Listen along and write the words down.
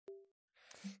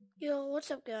Yo, what's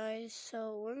up, guys?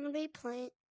 So we're gonna be playing.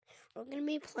 No,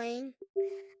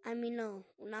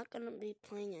 we're not gonna be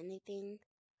playing anything.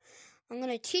 I'm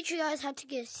gonna teach you guys how to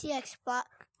get CX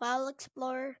File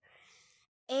Explorer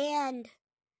and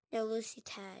the Lucy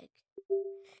tag.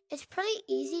 It's pretty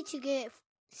easy to get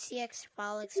CX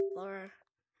File Explorer.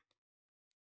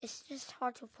 It's just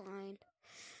hard to find.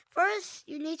 First,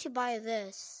 you need to buy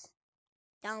this.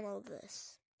 Download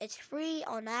this. It's free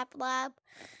on App Lab.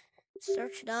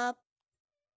 Search it up.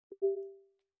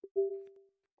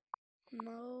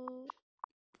 Mobile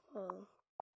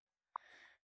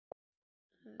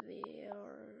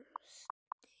VR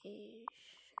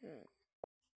station.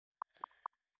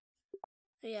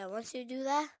 Yeah, once you do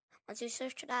that, once you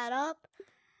search that up,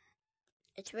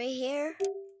 it's right here.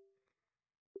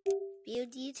 View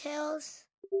details,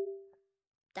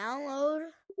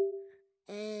 download,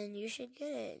 and you should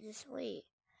get it. Just wait.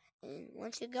 And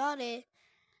once you got it,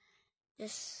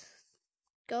 just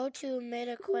go to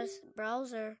MetaQuest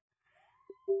browser.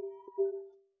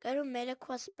 Go to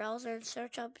MetaQuest browser and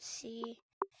search up CX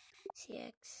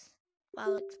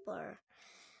File Explorer.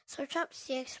 Search up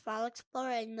CX File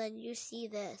Explorer and then you see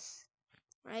this,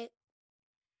 right?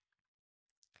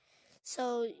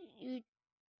 So you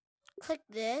click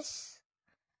this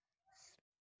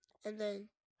and then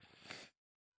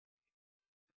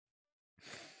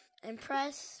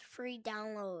press free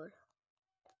download.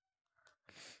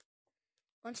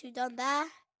 Once you've done that,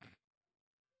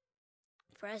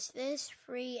 press this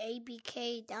free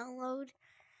APK download,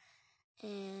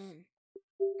 and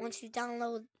once you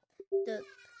download the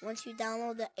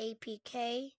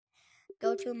APK,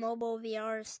 go to mobile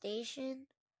VR station.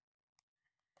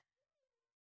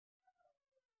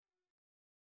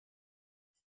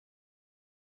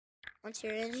 Once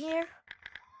you're in here,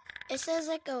 it says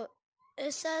like a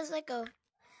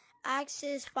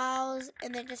access files,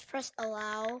 and then just press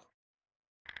allow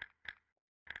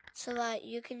so that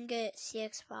you can get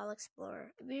CX File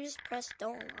Explorer. If you just press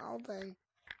don't allow, then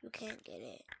you can't get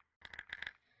it.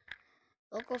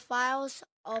 Local files,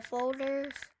 all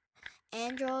folders,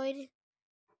 Android,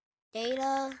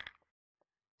 data,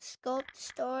 scope,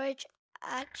 storage,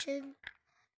 action,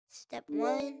 step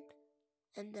 1,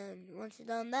 and then once you've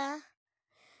done that,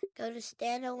 go to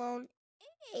standalone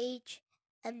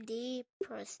HMD,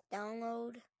 press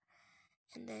download,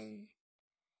 and then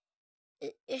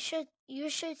you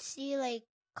should see like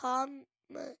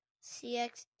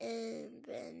CX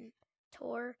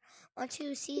inventor. Once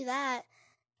you see that,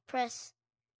 press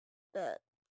the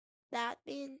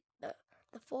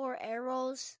 4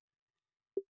 arrows.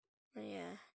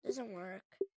 Yeah, doesn't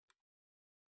work.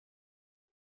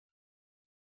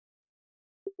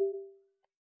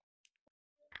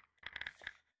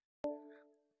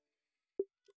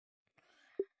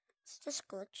 It's just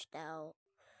glitched out.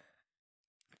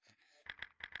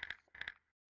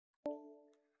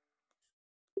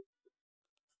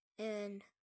 And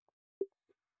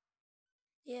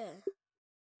yeah,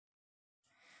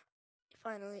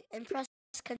 finally, and press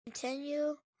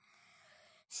continue.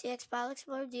 CX File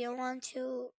Explorer, do you want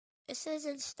to, it says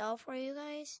install for you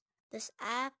guys, this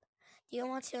app. Do you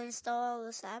want to install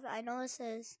this app? I know it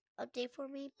says update for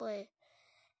me, but it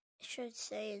should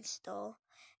say install.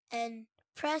 And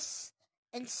press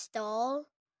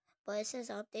install, but it says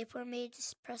update for me.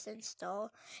 Just press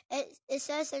install. It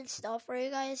says install for you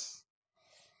guys.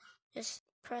 Just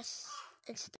press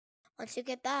install. Once you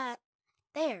get that,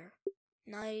 there.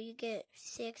 Now you get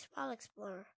CX File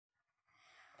Explorer.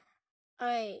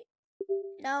 Alright,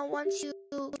 now once you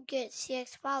get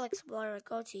CX File Explorer,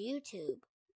 go to YouTube.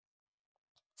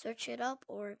 Search it up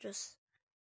or just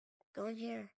go in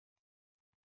here.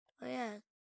 Oh yeah,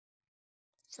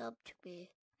 it's up to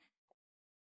me.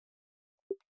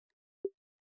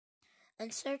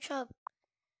 And search up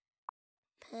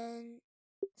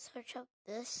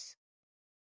this.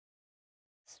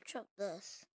 Search up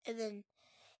this. And then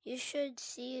you should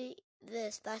see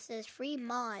this that says free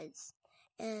mods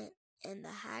and the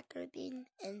hacker thing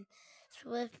and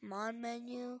Swift mod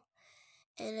menu,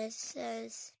 and it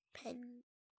says Penguino,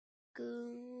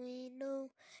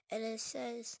 and it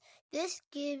says this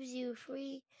gives you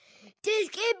free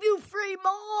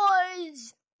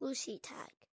mods Lucy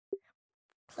tag.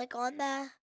 Click on that,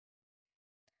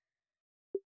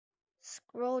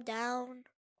 scroll down,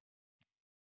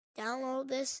 download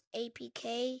this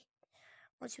APK.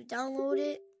 Once you download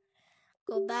it,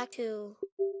 go back to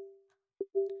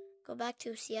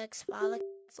CX File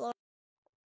Explorer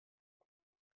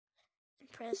and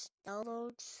press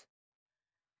downloads,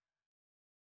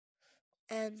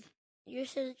 and you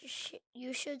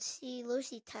should see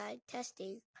Lucy tag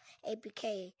testing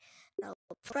APK. Now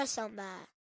press on that,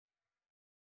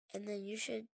 and then you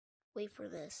should wait for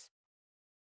this.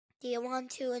 Do you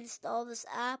want to install this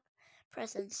app?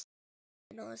 Press install.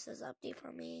 I know it says update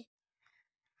for me.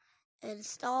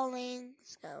 Installing.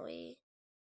 It's gonna wait.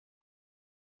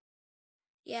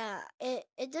 Yeah,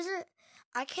 it doesn't.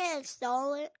 I can't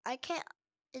install it. I can't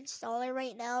install it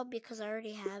right now because I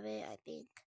already have it. I think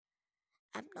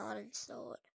I'm not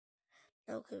installed.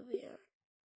 No computer.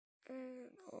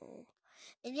 No.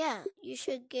 And yeah, you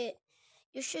should get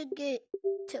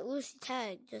to Lucy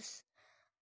Tag. Just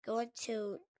go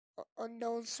into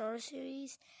unknown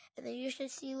sorceries, and then you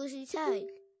should see Lucy Tag.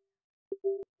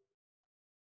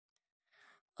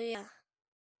 Oh yeah,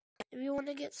 if you want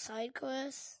to get side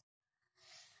quests,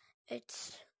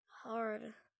 it's hard.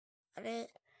 I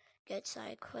didn't get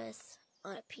side quests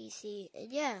on a PC,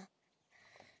 and yeah.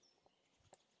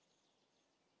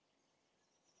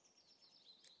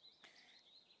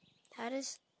 That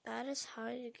is how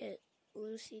you get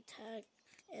Lucy Tag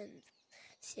and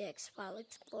CX File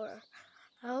Explorer.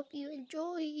 I hope you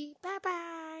enjoy. Bye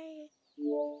bye.